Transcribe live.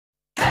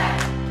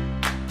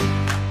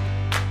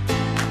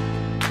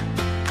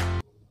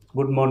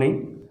good morning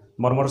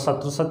মৰমৰ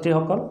ছাত্ৰ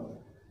ছাত্ৰীসকল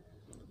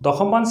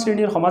দশমমান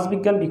শ্ৰেণীৰ সমাজ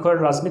বিজ্ঞান বিষয়ৰ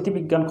ৰাজনীতি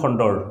বিজ্ঞান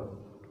খণ্ডৰ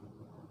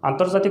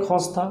আন্তৰ্জাতিক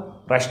সংস্থা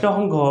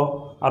ৰাষ্ট্ৰসংঘ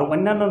আৰু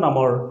অন্যান্য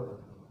নামৰ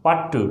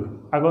পাঠটোৰ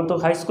আগন্তুক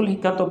হাইস্কুল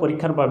শিক্ষান্ত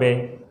পৰীক্ষাৰ বাবে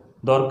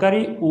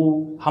দৰকাৰী ও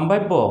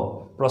সম্ভাৱ্য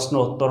প্ৰশ্ন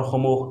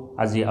উত্তৰসমূহ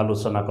আজি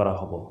আলোচনা কৰা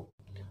হ'ব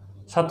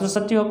ছাত্ৰ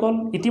ছাত্ৰীসকল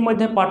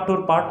ইতিমধ্যে পাঠটোৰ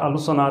পাঠ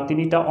আলোচনা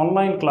তিনিটা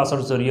অনলাইন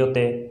ক্লাছৰ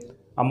জৰিয়তে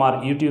আমাৰ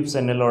ইউটিউব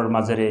চেনেলৰ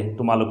মাজেৰে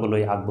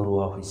তোমালোকলৈ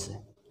আগবঢ়োৱা হৈছে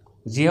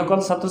যিসকল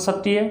ছাত্ৰ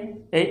ছাত্ৰীয়ে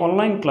এই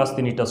অনলাইন ক্লাছ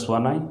তিনিটা চোৱা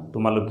নাই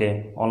তোমালোকে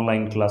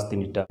অনলাইন ক্লাছ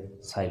তিনিটা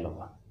চাই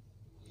ল'বা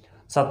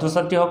ছাত্ৰ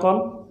ছাত্ৰীসকল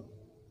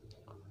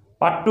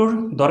পাঠটোৰ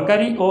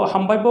দৰকাৰী ও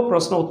সম্ভাৱ্য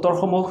প্ৰশ্ন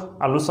উত্তৰসমূহ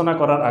আলোচনা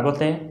কৰাৰ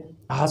আগতে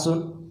আহাচোন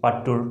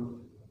পাঠটোৰ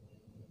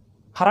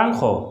সাৰাংশ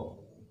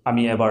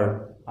আমি এবাৰ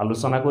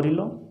আলোচনা কৰি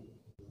লওঁ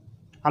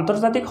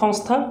আন্তৰ্জাতিক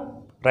সংস্থা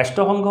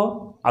ৰাষ্ট্ৰসংঘ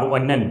আৰু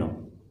অন্যান্য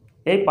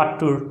এই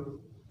পাঠটোৰ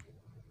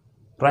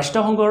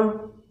ৰাষ্ট্ৰসংঘৰ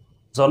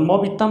জন্ম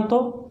বৃত্তান্ত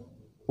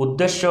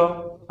উদ্দেশ্য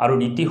আৰু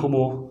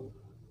নীতিসমূহ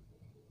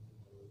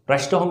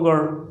ৰাষ্ট্ৰসংঘৰ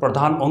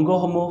প্ৰধান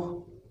অংগসমূহ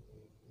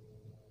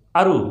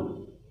আৰু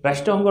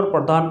ৰাষ্ট্ৰসংঘৰ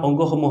প্ৰধান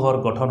অংগসমূহৰ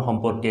গঠন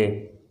সম্পৰ্কে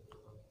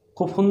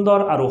খুব সুন্দৰ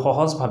আৰু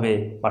সহজভাৱে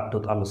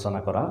পাঠটোত আলোচনা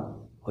কৰা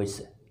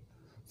হৈছে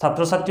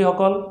ছাত্ৰ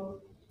ছাত্ৰীসকল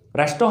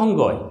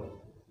ৰাষ্ট্ৰসংঘই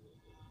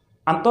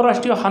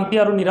আন্তঃৰাষ্ট্ৰীয় শান্তি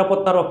আৰু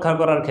নিৰাপত্তা ৰক্ষা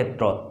কৰাৰ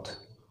ক্ষেত্ৰত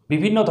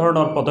বিভিন্ন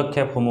ধৰণৰ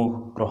পদক্ষেপসমূহ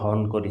গ্ৰহণ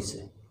কৰিছে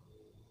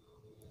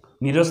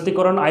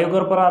নিৰস্ত্ৰীকৰণ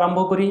আয়োগৰ পৰা আৰম্ভ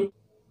কৰি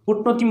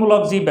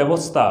কূটনীতিমূলক যি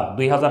ব্যৱস্থা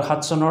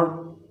 2007 চনৰ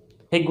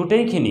সেই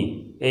গোটেইখিনি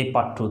এই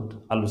পাঠটোত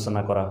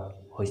আলোচনা কৰা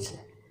হৈছে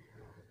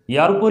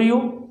ইয়াৰ উপৰিও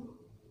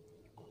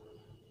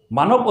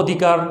মানৱ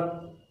অধিকাৰ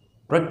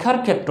ৰক্ষাৰ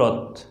ক্ষেত্ৰত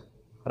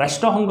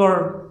ৰাষ্ট্ৰসংঘৰ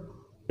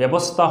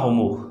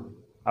ব্যৱস্থাসমূহ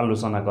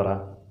আলোচনা কৰা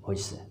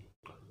হৈছে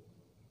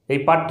এই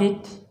পাঠটিত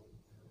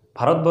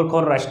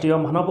ভাৰতবৰ্ষৰ ৰাষ্ট্ৰীয়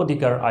মানৱ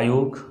অধিকাৰ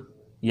আয়োগ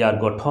ইয়াৰ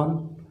গঠন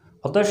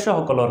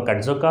সদস্যসকলৰ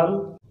কাৰ্যকাল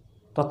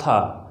তথা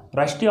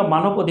ৰাষ্ট্ৰীয়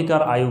মানৱ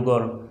অধিকাৰ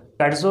আয়োগৰ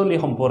কাৰ্যাৱলী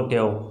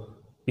সম্পৰ্কেও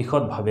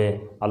বিশদভাৱে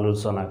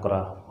আলোচনা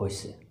কৰা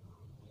হৈছে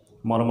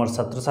মৰমৰ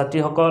ছাত্ৰ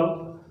ছাত্ৰীসকল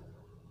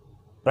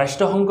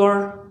ৰাষ্ট্ৰসংঘৰ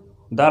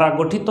দ্বাৰা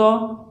গঠিত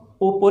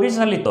ও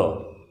পৰিচালিত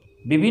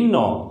বিভিন্ন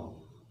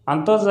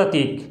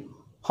আন্তৰ্জাতিক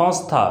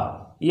সংস্থা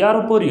ইয়াৰ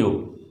উপৰিও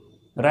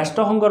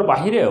ৰাষ্ট্ৰসংঘৰ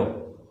বাহিৰেও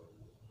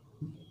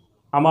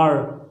আমাৰ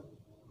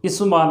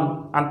কিছুমান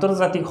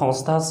আন্তৰ্জাতিক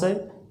সংস্থা আছে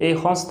এই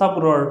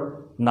সংস্থাবোৰৰ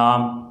নাম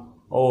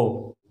ও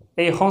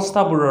এই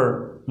সংস্থাবোৰৰ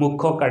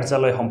মুখ্য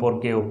কাৰ্যালয়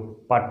সম্পৰ্কেও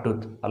পাঠটোত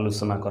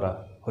আলোচনা কৰা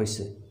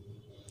হৈছে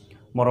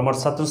মৰমৰ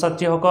ছাত্ৰ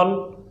ছাত্ৰীসকল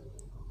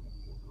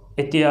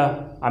এতিয়া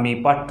আমি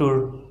পাঠটোৰ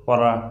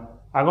পৰা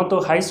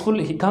আগন্তুক হাইস্কুল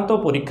শিক্ষান্ত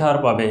পৰীক্ষাৰ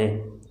বাবে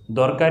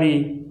দৰকাৰী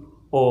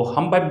ও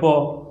সম্ভাৱ্য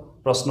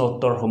প্ৰশ্ন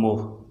উত্তৰসমূহ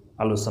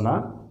আলোচনা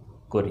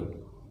কৰিম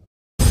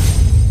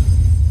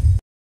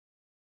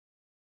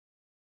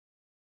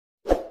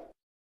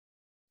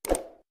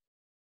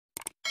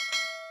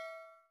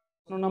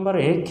প্ৰশ্ন নম্বৰ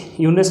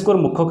 1 ইউনেস্কোৰ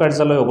মুখ্য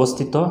কাৰ্যালয়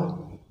অৱস্থিত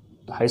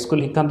হাইস্কুল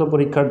শিক্ষান্ত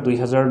পৰীক্ষাৰ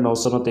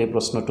 2009 চনত এই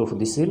প্ৰশ্নটো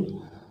সুধিছিল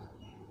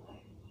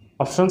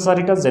অপশ্যন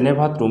 4টা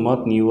জেনেভাত ৰোমত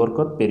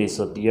নিউয়ৰ্কত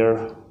পেৰিছত ইয়াৰ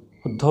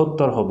শুদ্ধ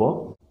উত্তৰ হ'ব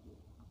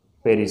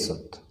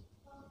পেৰিছত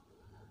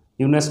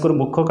ইউনেস্কোৰ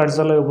মুখ্য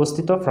কাৰ্যালয়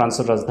অৱস্থিত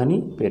ফ্ৰান্সৰ ৰাজধানী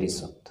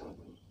পেৰিছত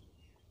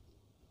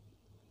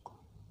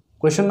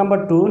কুৱেশ্যন নম্বৰ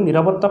 2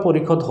 নিৰাপত্তা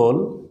পৰিষদ হ'ল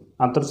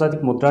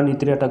আন্তৰ্জাতিক মুদ্ৰা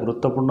নীতিৰ এটা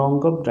গুৰুত্বপূৰ্ণ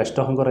অংগ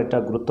ৰাষ্ট্ৰসংঘৰ এটা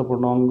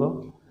গুৰুত্বপূৰ্ণ অংগ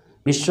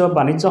বিশ্ব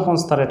বাণিজ্য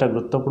সংস্থাৰ এটা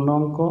গুৰুত্বপূৰ্ণ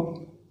অংগ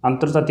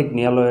আন্তৰ্জাতিক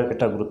ন্যায়ালয়ৰ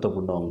এটা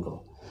গুৰুত্বপূৰ্ণ অংগ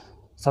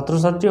ছাত্ৰ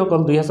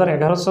ছাত্ৰীসকল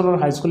 2011 চনৰ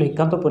হাইস্কুল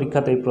শিক্ষান্ত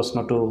পৰীক্ষাত এই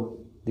প্ৰশ্নটো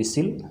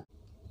দিছিল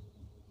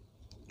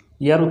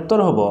ইয়াৰ উত্তৰ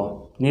হ'ব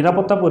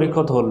নিৰাপত্তা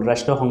পৰিষদ হ'ল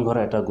ৰাষ্ট্ৰসংঘৰ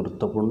এটা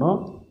গুৰুত্বপূৰ্ণ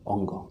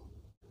অংগ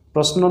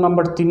প্ৰশ্ন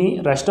নম্বৰ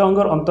 3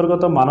 ৰাষ্ট্ৰসংঘৰ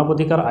অন্তৰ্গত মানৱ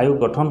অধিকাৰ আয়োগ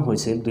গঠন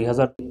হৈছিল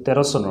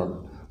 2013 চনৰ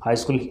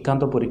হাইস্কুল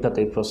শিক্ষান্ত পৰীক্ষাত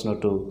এই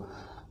প্ৰশ্নটো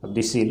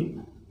দিছিল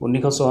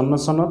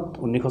 1954 চনত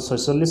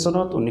 1946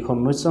 চনত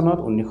 1919 চনত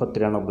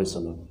 1993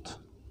 চনত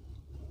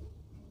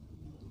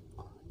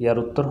ইয়াৰ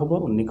উত্তৰ হ'ব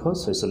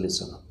 1946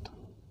 চনত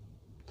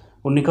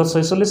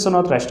 1946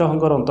 চনত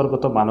ৰাষ্ট্ৰসংঘৰ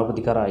অন্তৰ্গত মানৱ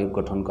অধিকাৰ আয়োগ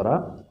গঠন কৰা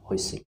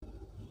হৈছিল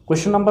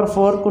কুৱেশ্যন নম্বৰ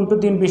 4 কোনটো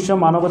দিন বিশ্ব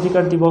মানৱ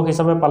অধিকাৰ দিৱস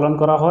হিচাপে পালন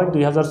কৰা হয়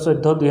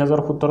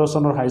 2014-2017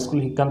 চনৰ হাইস্কুল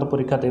শিক্ষান্ত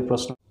পৰীক্ষাত এই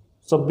প্ৰশ্ন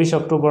 24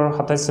 অক্টোবৰ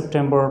 27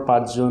 ছেপ্টেম্বৰ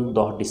 5 জুন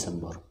 10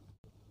 ডিচেম্বৰ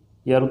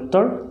ইয়াৰ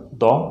উত্তৰ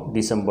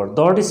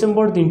 10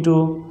 ডিচেম্বৰ দিনটো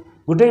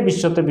গোটেই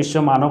বিশ্বতে বিশ্ব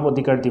মানৱ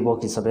অধিকাৰ দিৱস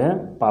হিচাপে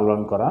পালন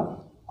কৰা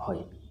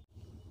হয়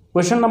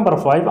কুৱেশ্যন নম্বৰ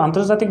 5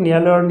 আন্তৰ্জাতিক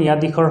ন্যায়ালয়ৰ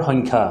ন্যায়াধীশৰ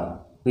সংখ্যা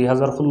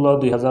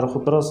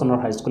 2016-2017 চনৰ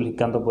হাইস্কুল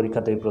শিক্ষান্ত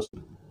পৰীক্ষাত এই প্ৰশ্ন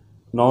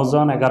 9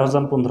 জন 11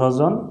 জন 15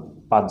 জন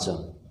 5 জন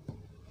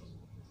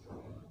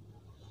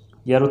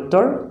ইয়াৰ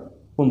উত্তৰ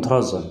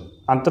 15 জন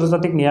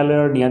আন্তৰ্জাতিক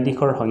ন্যায়ালয়ৰ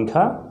ন্যায়াধীশৰ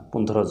সংখ্যা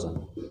 15 জন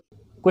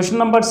কুৱেশ্যন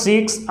নম্বৰ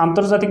 6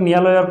 আন্তৰ্জাতিক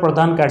ন্যায়ালয়ৰ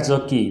প্ৰধান কাৰ্য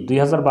কি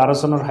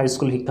 2012 চনৰ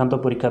হাইস্কুল শিক্ষান্ত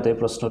পৰীক্ষাত এই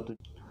প্ৰশ্নটো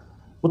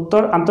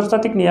উত্তৰ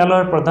আন্তৰ্জাতিক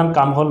ন্যায়ালয়ৰ প্ৰধান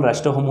কাম হ'ল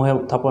ৰাষ্ট্ৰসমূহে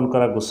উত্থাপন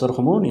কৰা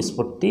গোচৰসমূহ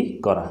নিষ্পত্তি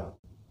কৰা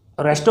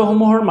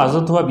ৰাষ্ট্ৰসমূহৰ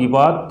মাজত হোৱা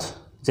বিবাদ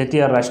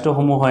যেতিয়া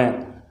ৰাষ্ট্ৰসমূহে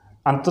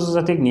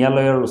আন্তৰ্জাতিক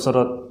ন্যায়ালয়ৰ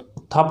ওচৰত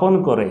উত্থাপন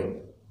কৰে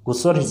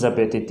গোচৰ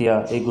হিচাপে তেতিয়া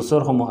এই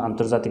গোচৰসমূহ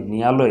আন্তৰ্জাতিক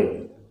ন্যায়ালয়ে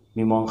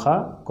মীমাংসা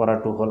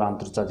কৰাটো হ'ল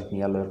আন্তৰ্জাতিক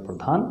ন্যায়ালয়ৰ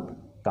প্ৰধান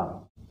কাম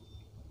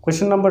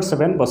কোৱেশ্চন নম্বৰ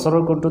 7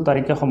 বছৰৰ কোনটো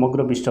তাৰিখে সমগ্ৰ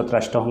বিশ্বত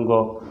ৰাষ্ট্ৰসংঘ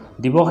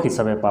দিৱস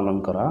হিচাপে পালন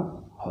কৰা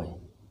হয়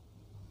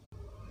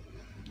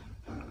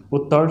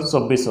উত্তৰ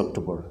 24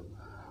 অক্টোবৰ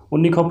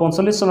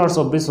 1945 চনৰ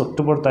 24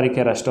 অক্টোবৰ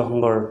তাৰিখে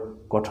ৰাষ্ট্ৰসংঘৰ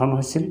গঠন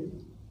হৈছিল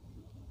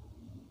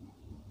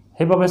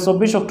সেইবাবে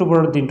 24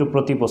 অক্টোবৰৰ দিনটো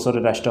প্ৰতি বছৰে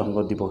ৰাষ্ট্ৰসংঘ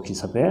দিৱস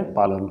হিচাপে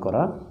পালন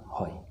কৰা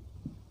হয়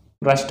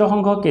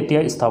ৰাষ্ট্ৰসংঘ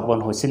কেতিয়া স্থাপন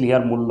হৈছিল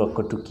ইয়াৰ মূল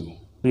লক্ষ্যটো কি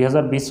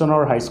 2020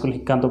 চনৰ হাইস্কুল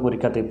শিক্ষান্ত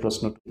পৰীক্ষাত এই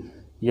প্ৰশ্নটো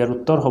ইয়াৰ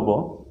উত্তৰ হ'ব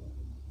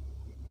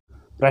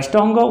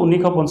ৰাষ্ট্ৰসংঘ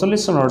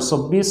 1945 চনৰ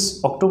 24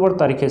 অক্টোবৰ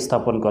তাৰিখে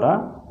স্থাপন কৰা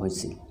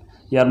হৈছিল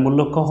ইয়াৰ মূল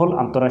লক্ষ্য হ'ল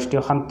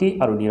আন্তঃৰাষ্ট্ৰীয় শান্তি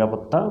আৰু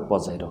নিৰাপত্তা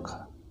বজাই ৰখা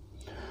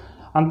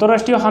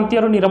আন্তঃৰাষ্ট্ৰীয় শান্তি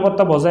আৰু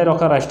নিৰাপত্তা বজাই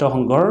ৰখা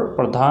ৰাষ্ট্ৰসংঘৰ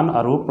প্ৰধান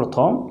আৰু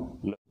প্ৰথম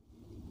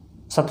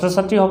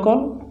ছাত্ৰ-ছাত্ৰীসকল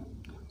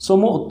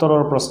চমু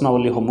উত্তৰৰ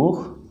প্ৰশ্নাৱলীসমূহ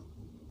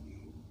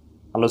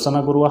আলোচনা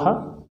কৰোঁ আহা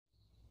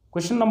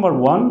কোৱেশ্চন নম্বৰ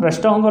 1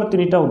 ৰাষ্ট্ৰসংঘৰ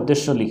তিনিটা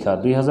উদ্দেশ্য লিখা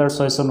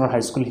 2006 চনৰ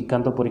হাইস্কুল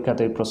শিক্ষান্ত পৰীক্ষাত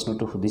এই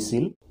প্ৰশ্নটো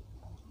সুধিছিল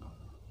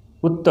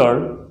উত্তৰ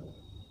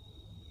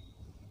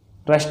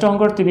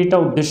ৰাষ্ট্ৰসংঘৰ তিনিটা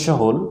উদ্দেশ্য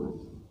হ'ল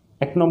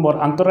 1 নম্বৰ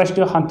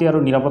আন্তঃৰাষ্ট্ৰীয় শান্তি আৰু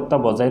নিৰাপত্তা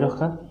বজাই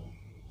ৰখা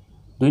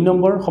 2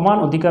 নম্বৰ সমান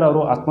অধিকাৰ আৰু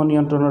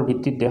আত্মনিয়ন্ত্ৰণৰ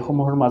ভিত্তিত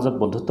দেশসমূহৰ মাজত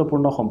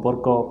বন্ধুত্বপূৰ্ণ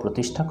সম্পৰ্ক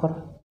প্ৰতিষ্ঠা কৰা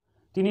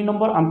 3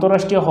 নম্বৰ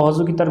আন্তঃৰাষ্ট্ৰীয়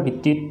সহযোগিতাৰ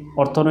ভিত্তিত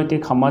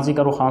অৰ্থনৈতিক সামাজিক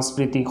আৰু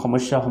সাংস্কৃতিক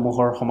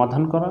সমস্যাসমূহৰ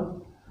সমাধান কৰা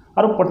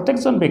আৰু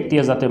প্ৰত্যেকজন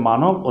ব্যক্তিয়ে যাতে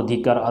মানৱ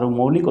অধিকাৰ আৰু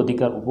মৌলিক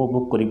অধিকাৰ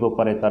উপভোগ কৰিব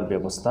পাৰে তাৰ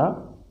ব্যৱস্থা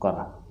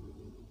কৰা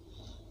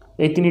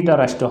এই তিনিটা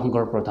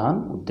ৰাষ্ট্ৰসংঘৰ প্ৰধান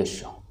উদ্দেশ্য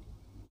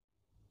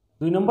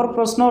 2 নম্বৰ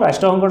প্ৰশ্ন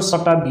ৰাষ্ট্ৰসংঘৰ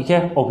 6টা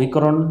বিশেষ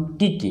অভিকৰণ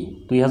কি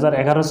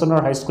 2011 চনৰ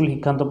হাইস্কুল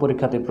শিক্ষান্ত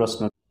পৰীক্ষাত এই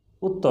প্ৰশ্ন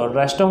উত্তৰ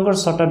ৰাষ্ট্ৰসংঘৰ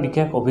 6টা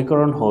বিশেষ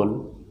অভিকৰণ হ'ল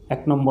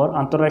 1 নম্বৰ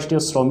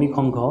আন্তঃৰাষ্ট্ৰীয় শ্ৰমিক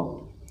সংঘ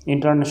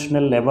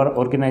ইণ্টাৰনেশ্যনেল লেবাৰ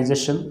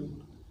অৰ্গেনাইজেশ্যন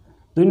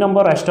 2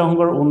 নম্বৰ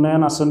ৰাষ্ট্ৰসংঘৰ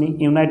উন্নয়ন আঁচনি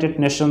United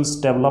nations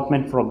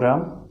development programme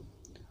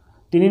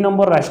 3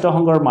 number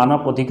ৰাষ্ট্ৰসংঘৰ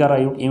মানৱ অধিকাৰ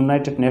আয়োগ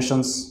United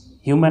nations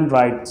human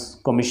rights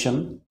commission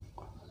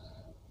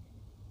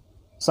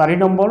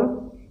 4 number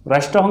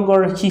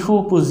ৰাষ্ট্ৰসংঘৰ শিশু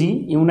পুঁজি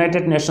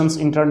United nations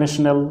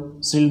international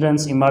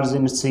children's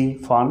emergency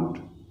fund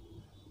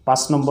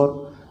 5 number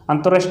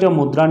আন্তঃৰাষ্ট্ৰীয়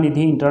মুদ্ৰা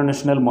নিধি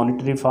ইণ্টাৰনেশ্যনেল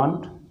মনিটাৰী ফাণ্ড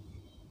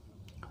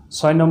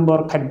 6 নম্বৰ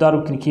খাদ্য আৰু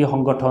কৃষি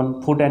সংগঠন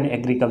ফুড এণ্ড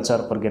এগ্ৰিকালচাৰ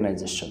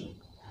অৰ্গেনাইজেশ্যন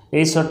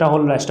এই 6টা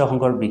হ'ল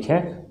ৰাষ্ট্ৰসংঘৰ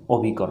বিশেষ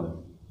অভিকৰণ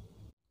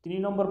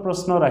 3 নম্বৰ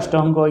প্ৰশ্ন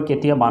ৰাষ্ট্ৰসংঘই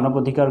কেতিয়া মানৱ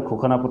অধিকাৰ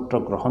ঘোষণাপত্ৰ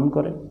গ্ৰহণ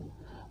কৰে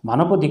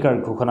মানৱ অধিকাৰ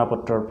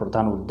ঘোষণাপত্ৰৰ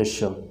প্ৰধান উদ্দেশ্য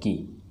কি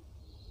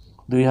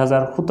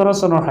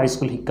 2017 চনৰ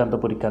হাইস্কুল শিক্ষান্ত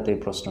পৰীক্ষাত এই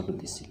প্ৰশ্নটো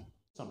দিছিল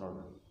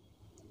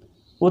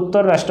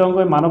উত্তৰ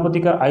ৰাষ্ট্ৰসংঘই মানৱ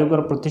অধিকাৰ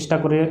আয়োগৰ প্ৰতিষ্ঠা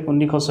কৰে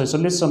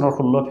 1946 চনৰ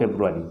 16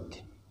 ফেব্ৰুৱাৰীত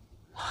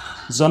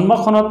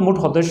জন্মখনত মুঠ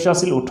সদস্য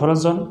আছিল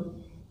 18 জন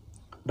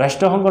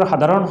ৰাষ্ট্ৰসংঘৰ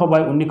সাধাৰণ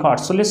সভাই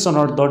 1948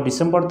 চনৰ 10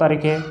 ডিচেম্বৰ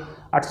তাৰিখে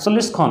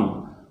 48খন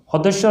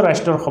সদস্য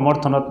ৰাষ্ট্ৰৰ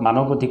সমৰ্থনত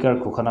মানৱ অধিকাৰ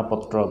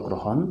ঘোষণাপত্ৰ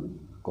গ্ৰহণ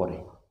কৰে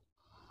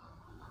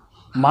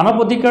মানৱ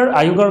অধিকাৰ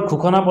আয়োগৰ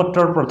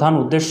ঘোষণাপত্ৰৰ প্ৰধান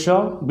উদ্দেশ্য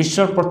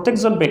বিশ্বৰ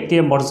প্ৰত্যেকজন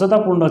ব্যক্তিয়ে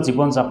মৰ্যাদাপূৰ্ণ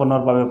জীৱন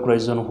যাপনৰ বাবে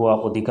প্ৰয়োজন হোৱা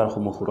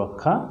অধিকাৰসমূহ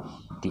সুৰক্ষা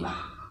দিয়া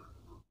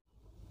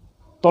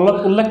তলত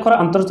উল্লেখ কৰা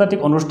আন্তৰ্জাতিক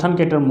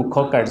অনুষ্ঠানকেইটাৰ মুখ্য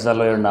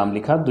কাৰ্যালয়ৰ নাম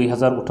লিখা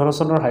 2018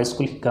 চনৰ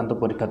হাইস্কুল শিক্ষান্ত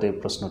পৰীক্ষাত এই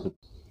প্ৰশ্নটো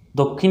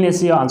দক্ষিণ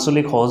এছিয়া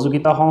আঞ্চলিক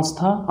সহযোগিতা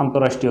সংস্থা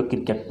আন্তঃৰাষ্ট্ৰীয়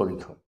ক্ৰিকেট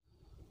পৰিষদ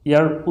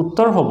ইয়াৰ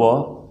উত্তৰ হ'ব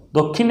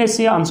দক্ষিণ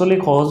এছিয়া আঞ্চলিক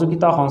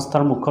সহযোগিতা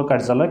সংস্থাৰ মুখ্য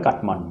কাৰ্যালয়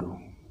কাঠমাণ্ডু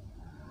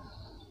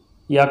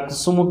ইয়াক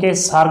চমুকে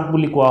সাৰ্ক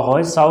বুলি কোৱা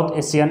হয় south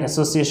Asian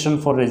association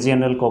for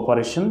regional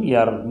cooperation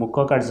ইয়াৰ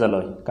মুখ্য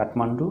কাৰ্যালয়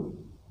কাঠমাণ্ডু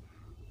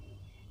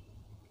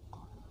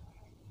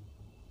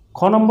খ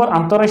নম্বৰ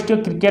আন্তঃৰাষ্ট্ৰীয়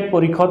ক্ৰিকেট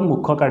পৰিষদ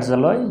মুখ্য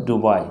কাৰ্যালয়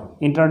ডুবাই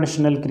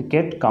ইণ্টাৰনেশ্যনেল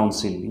ক্ৰিকেট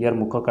কাউন্সিল ইয়াৰ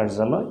মুখ্য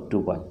কাৰ্যালয়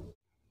ডুবাই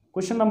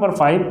কোৱেশ্চন নম্বৰ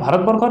 5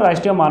 ভাৰতবৰ্ষৰ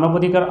ৰাষ্ট্ৰীয় মানৱ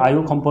অধিকাৰ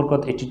আয়োগ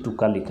সম্পৰ্কত এটি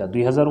টুকা লিখা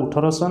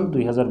 2018 চন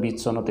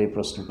 2020 চনত এই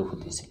প্ৰশ্নটো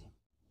সুধিছিল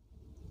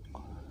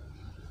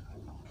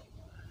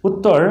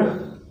উত্তৰ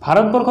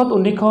ভাৰতবৰ্ষত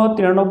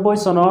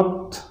 1993 চনত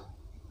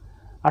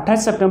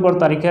 28 ছেপ্টেম্বৰ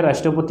তাৰিখে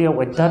ৰাষ্ট্ৰপতিয়ে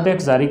অধ্যাদেশ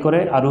জাৰি কৰে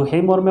আৰু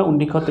সেই মৰ্মে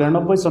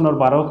 1993 চনৰ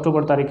 12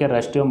 অক্টোবৰ তাৰিখে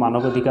ৰাষ্ট্ৰীয়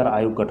মানৱ অধিকাৰ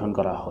আয়োগ গঠন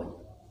কৰা হয়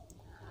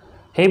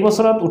সেই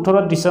বছৰত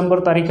 18 ডিচেম্বৰ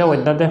তাৰিখে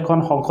অধ্যাদেশখন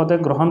সংসদে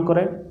গ্ৰহণ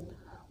কৰে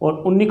और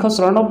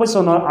 1994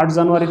 চনৰ 8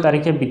 জানুৱাৰী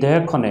তাৰিখে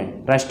বিধেয়কখনে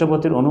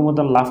ৰাষ্ট্ৰপতিৰ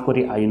অনুমোদন লাভ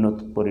কৰি আইনত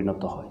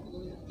পৰিণত হয়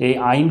এই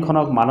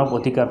আইনখনক মানৱ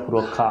অধিকাৰ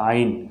সুৰক্ষা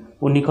আইন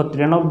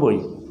 1993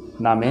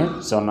 নামে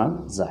জনা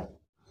যায়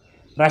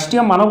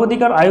ৰাষ্ট্ৰীয় মানৱ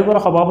অধিকাৰ আয়োগৰ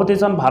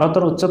সভাপতিজন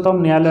ভাৰতৰ উচ্চতম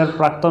ন্যায়ালয়ৰ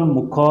প্ৰাক্তন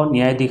মুখ্য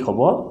ন্যায়াধীশ হ'ব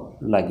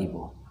লাগিব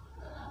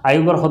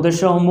আয়োগৰ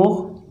সদস্যসমূহ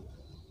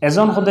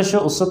এজন সদস্য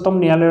উচ্চতম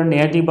ন্যায়ালয়ৰ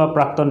ন্যায়াধীশ বা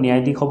প্ৰাক্তন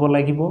ন্যায়াধীশ হ'ব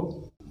লাগিব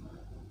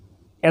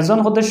এজন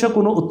সদস্য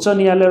কোনো উচ্চ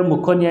ন্যায়ালয়ৰ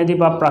মুখ্য ন্যায়াধীশ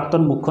বা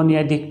প্ৰাক্তন মুখ্য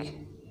ন্যায়াধীশ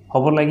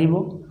হ'ব লাগিব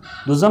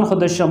দুজন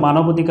সদস্য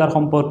মানৱ অধিকাৰ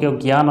সম্পৰ্কীয়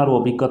জ্ঞান আৰু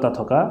অভিজ্ঞতা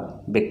থকা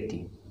ব্যক্তি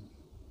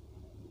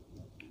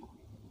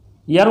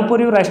ইয়াৰ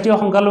উপৰিও ৰাষ্ট্ৰীয়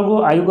সংখ্যালঘু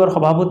আয়োগৰ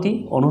সভাপতি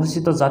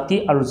অনুসূচিত জাতি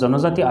আৰু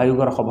জনজাতি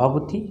আয়োগৰ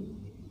সভাপতি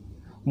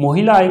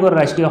মহিলা আয়োগৰ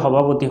ৰাষ্ট্ৰীয়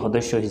সভাপতি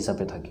সদস্য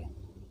হিচাপে থাকে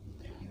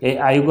এই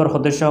আয়োগৰ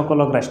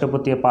সদস্যসকলক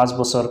ৰাষ্ট্ৰপতিয়ে 5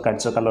 বছৰ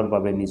কাৰ্যকালৰ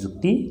বাবে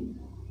নিযুক্তি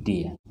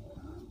দিয়ে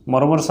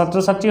মৰমৰ ছাত্ৰ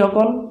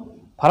ছাত্ৰীসকল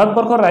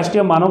ভাৰতবৰ্ষৰ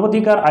ৰাষ্ট্ৰীয় মানৱ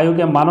অধিকাৰ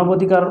আয়োগে মানৱ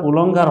অধিকাৰ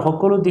উলংঘাৰ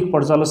সকলো দিশ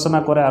পৰ্যালোচনা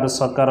কৰে আৰু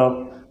চৰকাৰক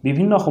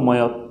বিভিন্ন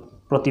সময়ত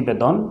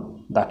প্ৰতিবেদন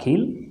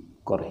দাখিল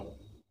কৰে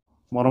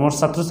মৰমৰ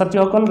ছাত্ৰ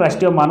ছাত্ৰীসকল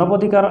ৰাষ্ট্ৰীয় মানৱ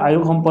অধিকাৰ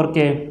আয়োগ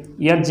সম্পৰ্কে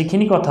ইয়াত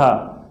যিখিনি কথা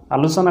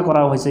আলোচনা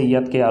কৰা হৈছে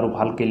ইয়াতকে আৰু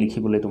ভালকৈ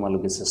লিখিবলৈ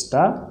তোমালোকে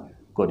চেষ্টা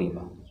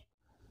কৰিবা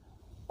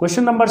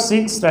Question number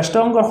 6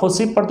 ৰাষ্ট্ৰসংঘৰ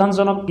সচিব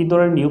প্ৰধানজনক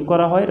কিদৰে নিয়োগ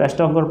কৰা হয়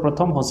ৰাষ্ট্ৰসংঘৰ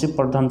প্ৰথম সচিব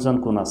প্ৰধানজন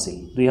কোন আছিল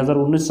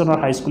 2019 চনৰ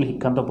হাইস্কুল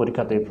শিক্ষান্ত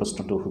পৰীক্ষাত এই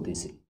প্ৰশ্নটো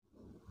সুধিছিল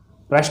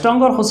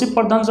ৰাষ্ট্ৰসংঘৰ সচিব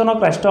প্ৰধানজনক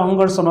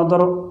ৰাষ্ট্ৰসংঘৰ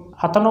চনদৰ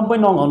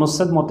 97 নং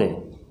অনুচ্ছেদ মতে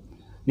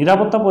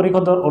নিৰাপত্তা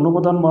পৰিষদৰ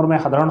অনুমোদন মৰ্মে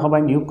সাধাৰণ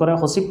সভাই নিয়োগ কৰা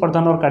সচিব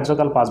প্ৰধানৰ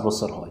কাৰ্যকাল 5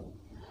 বছৰ হয়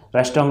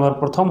ৰাষ্ট্ৰসংঘৰ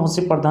প্ৰথম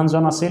সচিব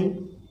প্ৰধানজন আছিল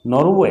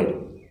নৰৱেৰ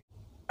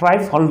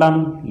ট্ৰাইফ হল্ডান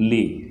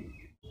লি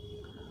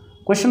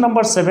Question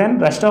number 7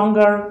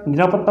 ৰাষ্ট্ৰসংঘৰ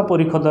নিৰাপত্তা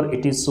পৰিষদৰ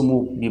এটি চমু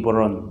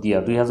বিৱৰণ দিয়া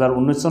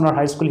 2019 চনৰ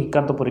হাইস্কুল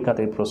শিক্ষান্ত পৰীক্ষাত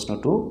এই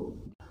প্ৰশ্নটো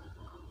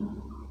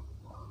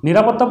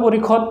নিৰাপত্তা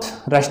পৰিষদ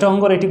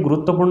ৰাষ্ট্ৰসংঘৰ এটি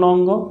গুৰুত্বপূৰ্ণ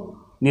অংগ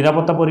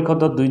নিৰাপত্তা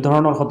পৰিষদত দুই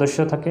ধৰণৰ সদস্য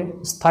থাকে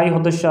স্থায়ী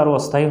সদস্য আৰু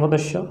অস্থায়ী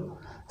সদস্য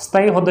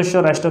স্থায়ী সদস্য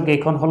ৰাষ্ট্ৰ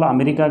কেইখন হ'ল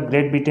America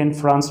great Britain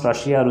France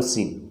Russia আৰু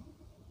চীন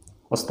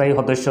অস্থায়ী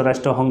সদস্য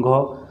ৰাষ্ট্ৰসংঘ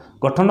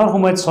গঠনৰ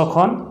সময়ত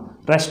 6খন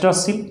ৰাষ্ট্ৰ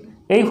আছিল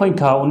এই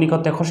সংখ্যা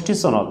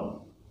 1963 চনত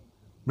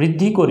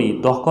বৃদ্ধি কৰি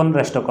 10খন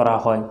ৰাষ্ট্ৰ কৰা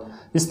হয়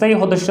স্থায়ী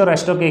সদস্য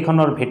ৰাষ্ট্ৰ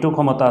কেইখনৰ ভেটো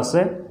ক্ষমতা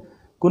আছে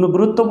কোনো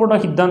গুৰুত্বপূৰ্ণ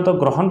সিদ্ধান্ত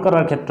গ্ৰহণ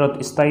কৰাৰ ক্ষেত্ৰত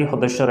স্থায়ী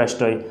সদস্য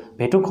ৰাষ্ট্ৰই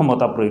ভেটো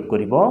ক্ষমতা প্ৰয়োগ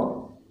কৰিব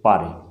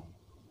পাৰে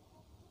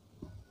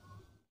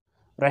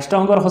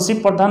ৰাষ্ট্ৰসংঘৰ সচিব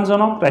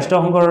প্ৰধানজনক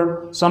ৰাষ্ট্ৰসংঘৰ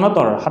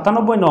চনদৰ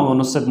 97 নং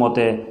অনুচ্ছেদ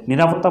মতে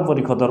নিৰাপত্তা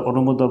পৰিষদৰ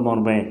অনুমোদন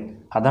মৰ্মে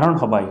সাধাৰণ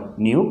সভাই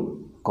নিয়োগ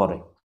কৰে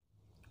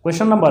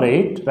Question number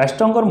 8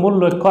 ৰাষ্ট্ৰসংঘৰ মূল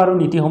লক্ষ্য আৰু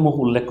নীতিসমূহ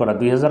উল্লেখ কৰা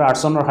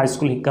 2008 চনৰ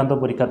হাইস্কুল শিক্ষান্ত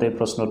পৰীক্ষাত এই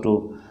প্ৰশ্নটো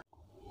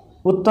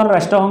উত্তৰ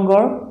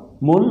ৰাষ্ট্ৰসংঘৰ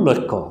মূল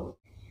লক্ষ্য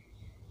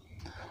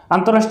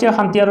আন্তঃৰাষ্ট্ৰীয়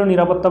শান্তি আৰু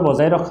নিৰাপত্তা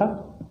বজাই ৰখা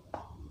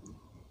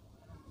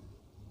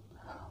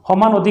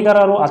সমান অধিকাৰ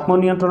আৰু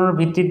আত্মনিয়ন্ত্ৰণৰ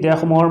ভিত্তিত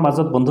দেশসমূহৰ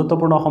মাজত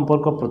বন্ধুত্বপূৰ্ণ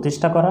সম্পৰ্ক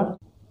প্ৰতিষ্ঠা কৰা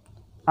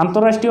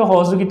আন্তঃৰাষ্ট্ৰীয়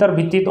সহযোগিতাৰ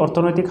ভিত্তিত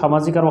অৰ্থনৈতিক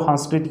সামাজিক আৰু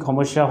সাংস্কৃতিক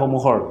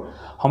সমস্যাসমূহৰ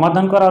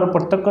সমাধান কৰা আৰু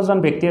প্ৰত্যেকজন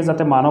ব্যক্তিয়ে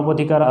যাতে মানৱ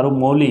অধিকাৰ আৰু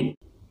মৌলিক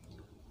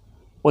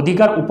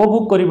অধিকাৰ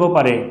উপভোগ কৰিব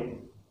পাৰে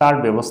তাৰ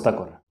ব্যৱস্থা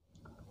কৰা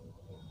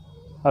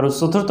আৰু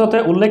চতুৰ্থতে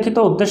উল্লেখিত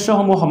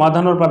উদ্দেশ্যসমূহ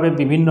সমাধানৰ বাবে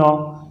বিভিন্ন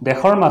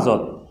দেশৰ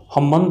মাজত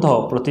সম্বন্ধ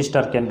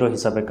প্ৰতিষ্ঠাৰ কেন্দ্ৰ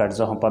হিচাপে কাৰ্য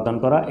সম্পাদন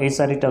কৰা এই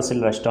চাৰিটা আছিল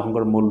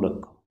ৰাষ্ট্ৰসংঘৰ মূল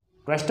লক্ষ্য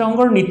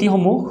ৰাষ্ট্ৰসংঘৰ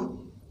নীতিসমূহ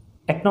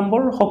 1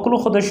 নম্বৰ সকলো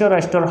সদস্য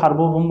ৰাষ্ট্ৰৰ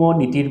সাৰ্বভৌম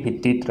নীতিৰ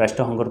ভিত্তিত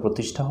ৰাষ্ট্ৰসংঘৰ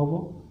প্ৰতিষ্ঠা হ'ব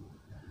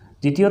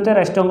দ্বিতীয়তে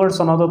ৰাষ্ট্ৰসংঘৰ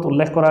চনদত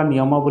উল্লেখ কৰা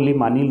নিয়মাৱলী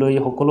মানি লৈ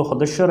সকলো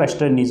সদস্য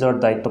ৰাষ্ট্ৰই নিজৰ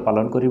দায়িত্ব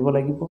পালন কৰিব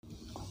লাগিব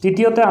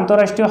তৃতীয়তে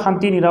আন্তঃৰাষ্ট্ৰীয়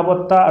শান্তি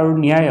নিৰাপত্তা আৰু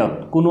ন্যায়ত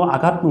কোনো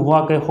আঘাত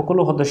নোহোৱাকৈ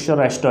সকলো সদস্য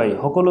ৰাষ্ট্ৰই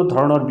সকলো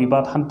ধৰণৰ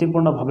বিবাদ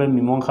শান্তিপূৰ্ণভাৱে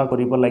মীমাংসা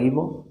কৰিব লাগিব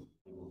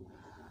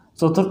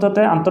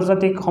চতুৰ্থতে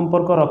আন্তৰ্জাতিক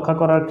সম্পৰ্ক ৰক্ষা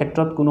কৰাৰ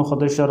ক্ষেত্ৰত কোনো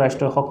সদস্য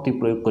ৰাষ্ট্ৰই শক্তি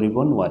প্ৰয়োগ কৰিব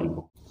নোৱাৰিব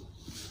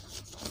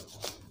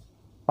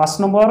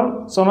 5 নম্বৰ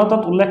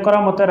চনদত উল্লেখ কৰা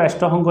মতে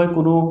ৰাষ্ট্ৰসংঘই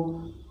কোনো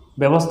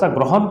ব্যৱস্থা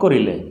গ্ৰহণ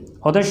কৰিলে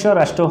সদস্য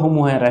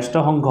ৰাষ্ট্ৰসমূহে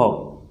ৰাষ্ট্ৰসংঘক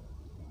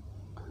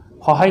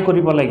সহায়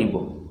কৰিব লাগিব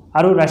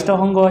আৰু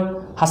ৰাষ্ট্ৰসংঘই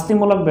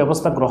শাস্তিমূলক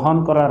ব্যৱস্থা গ্ৰহণ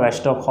কৰা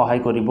ৰাষ্ট্ৰক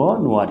সহায় কৰিব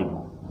নোৱাৰিব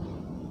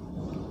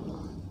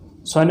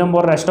 6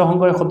 নম্বৰ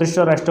ৰাষ্ট্ৰসংঘই সদস্য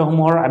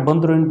ৰাষ্ট্ৰসমূহৰ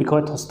আভ্যন্তৰীণ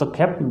বিষয়ত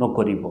হস্তক্ষেপ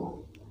নকৰিব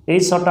এই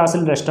ছটা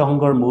আছিল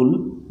ৰাষ্ট্ৰসংঘৰ মূল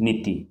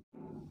নীতি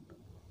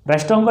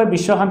ৰাষ্ট্ৰসংঘই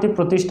বিশ্ব শান্তি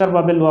প্ৰতিষ্ঠাৰ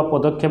বাবে লোৱা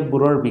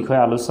পদক্ষেপবোৰৰ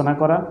বিষয়ে আলোচনা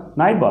কৰা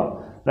নাইবা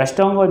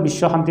ৰাষ্ট্ৰসংঘই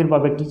বিশ্ব শান্তিৰ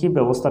বাবে কি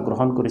ব্যৱস্থা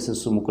গ্ৰহণ কৰিছে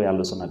চমুকৈ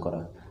আলোচনা কৰা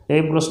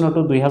এই প্ৰশ্নটো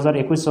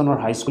 2021 চনৰ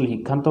হাইস্কুল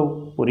শিক্ষান্ত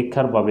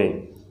পৰীক্ষাৰ বাবে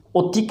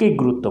অতিকৈ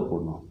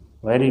গুৰুত্বপূৰ্ণ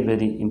very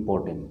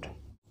important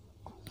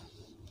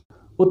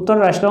উত্তৰ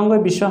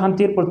ৰাষ্ট্ৰসংঘই বিশ্ব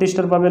শান্তিৰ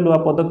প্ৰতিষ্ঠাৰ বাবে লোৱা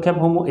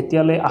পদক্ষেপসমূহ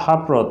এতিয়ালৈ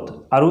আশাপ্ৰদ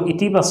আৰু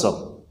ইতিবাচক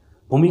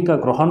ভূমিকা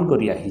গ্ৰহণ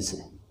কৰি আহিছে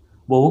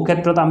বহু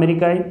ক্ষেত্ৰত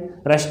আমেৰিকাই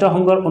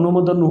ৰাষ্ট্ৰসংঘৰ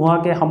অনুমোদন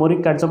নোহোৱাকৈ সামৰিক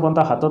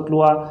কাৰ্যপন্থা হাতত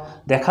লোৱা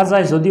দেখা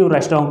যায় যদিও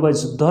ৰাষ্ট্ৰসংঘই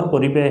যুদ্ধৰ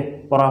পৰিৱেশ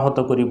পৰাহত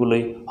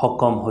কৰিবলৈ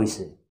সক্ষম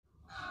হৈছে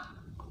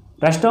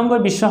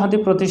ৰাষ্ট্ৰসংঘই বিশ্ব শান্তি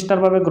প্ৰতিষ্ঠাৰ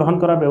বাবে গ্ৰহণ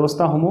কৰা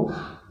ব্যৱস্থাসমূহ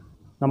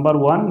নম্বৰ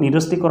 1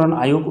 নিৰস্ত্ৰীকৰণ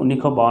আয়োগ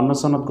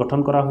 1952 চনত গঠন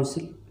কৰা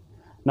হৈছিল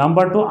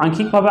নম্বৰ 2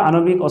 আংশিকভাৱে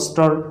আণৱিক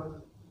অস্ত্ৰৰ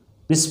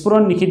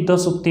বিস্ফোৰণ নিষিদ্ধ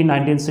চুক্তি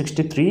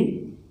 1963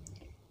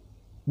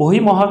 বহি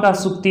মহাকাশ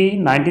চুক্তি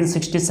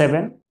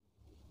 1967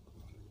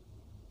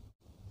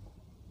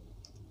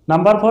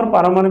 নম্বৰ 4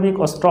 পাৰমাণৱিক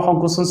অস্ত্ৰ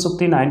সংকোচন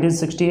চুক্তি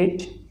 1968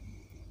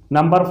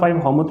 নম্বৰ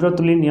 5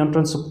 সমুদ্ৰতুলি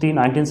নিয়ন্ত্ৰণ চুক্তি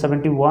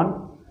 1971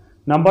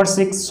 number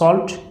 6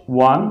 salt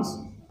 1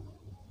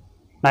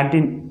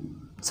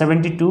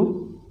 1972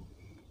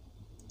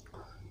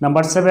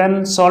 number 7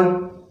 salt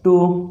 2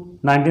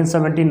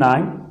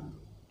 1979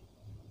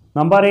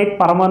 number 8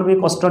 পাৰমাণৱিক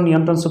অস্ত্ৰ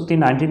নিয়ন্ত্ৰণ চুক্তি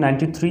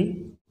 1993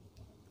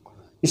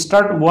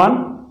 স্টাৰ্ট 1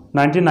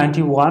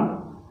 1991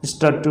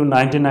 স্টাৰ্ট 2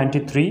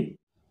 1993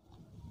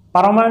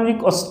 পাৰমাণৱিক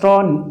অস্ত্ৰ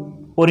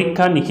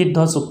পৰীক্ষা নিষিদ্ধ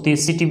চুক্তি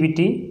CTBT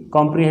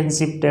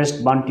কম্প্ৰিহেনচিভ টেষ্ট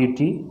বান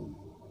টিউটি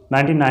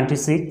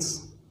 1996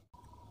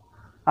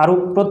 আৰু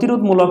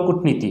প্ৰতিৰোধমূলক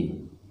কূটনীতি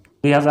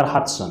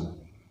 2007 চন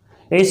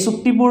এই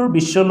চুক্তিবোৰ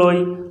বিশ্বলৈ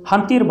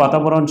শান্তিৰ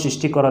বাতাবৰণ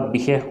সৃষ্টি কৰাত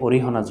বিশেষ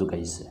অৰিহণা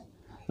যোগাইছে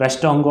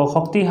ৰাষ্ট্ৰসংঘ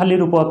শক্তিশালী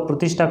ৰূপত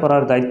প্ৰতিষ্ঠা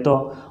কৰাৰ দায়িত্ব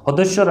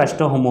সদস্য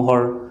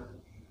ৰাষ্ট্ৰসমূহৰ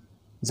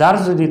যাৰ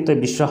জৰিয়তে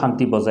বিশ্ব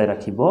শান্তি বজাই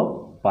ৰাখিব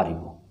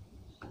পাৰিব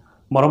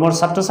মৰমৰ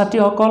ছাত্ৰ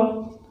ছাত্ৰীসকল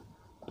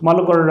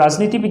তোমালোকৰ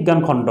ৰাজনীতি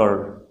বিজ্ঞান খণ্ডৰ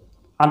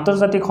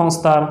আন্তৰ্জাতিক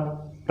সংস্থাৰ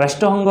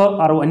ৰাষ্ট্ৰসংঘ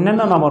আৰু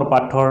অন্যান্য নামৰ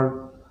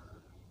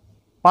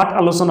পাঠ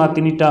আলোচনা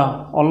তিনিটা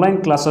অনলাইন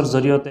ক্লাছৰ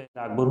জৰিয়তে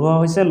আগবঢ়োৱা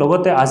হৈছে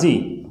লগতে আজি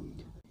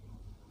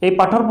এই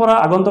পাঠৰ পৰা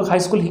আগন্তুক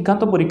হাইস্কুল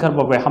শিক্ষান্ত পৰীক্ষাৰ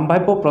বাবে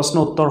সম্ভাৱ্য প্ৰশ্ন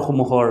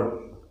উত্তৰসমূহৰ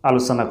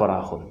আলোচনা কৰা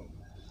হ'ল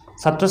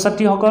ছাত্ৰ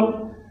ছাত্ৰীসকল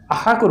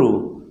আশা কৰোঁ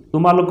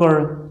তোমালোকৰ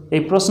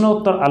এই প্ৰশ্ন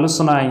উত্তৰ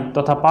আলোচনাই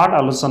তথা পাঠ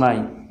আলোচনাই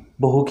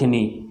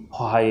বহুখিনি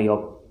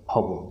সহায়ক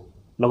হ'ব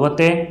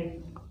লগতে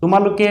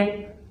তোমালোকে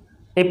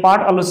এই পাঠ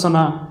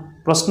আলোচনা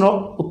প্ৰশ্ন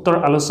উত্তৰ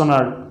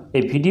আলোচনাৰ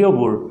এই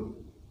ভিডিঅ'বোৰ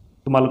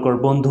তোমালোকৰ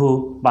বন্ধু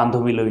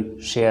বান্ধৱীলৈ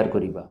শ্বেয়াৰ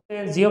কৰিবা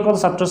যিসকল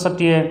ছাত্ৰ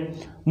ছাত্ৰীয়ে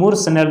মোৰ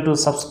চেনেলটো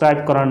ছাবস্ক্ৰাইব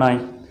কৰা নাই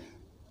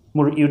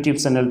মোৰ ইউটিউব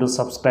চেনেলটো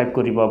ছাবস্ক্ৰাইব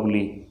কৰিবা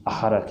বুলি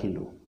আশা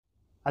ৰাখিলোঁ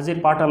আজিৰ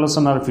পাঠ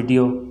আলোচনাৰ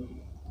ভিডিঅ'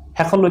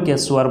 শেষলৈকে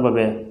চোৱাৰ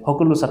বাবে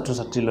সকলো ছাত্ৰ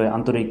ছাত্ৰীলৈ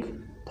আন্তৰিক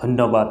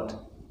ধন্যবাদ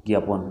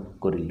জ্ঞাপন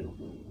কৰিলোঁ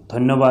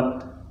ধন্যবাদ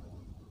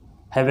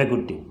হেভ এ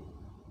গুড ডে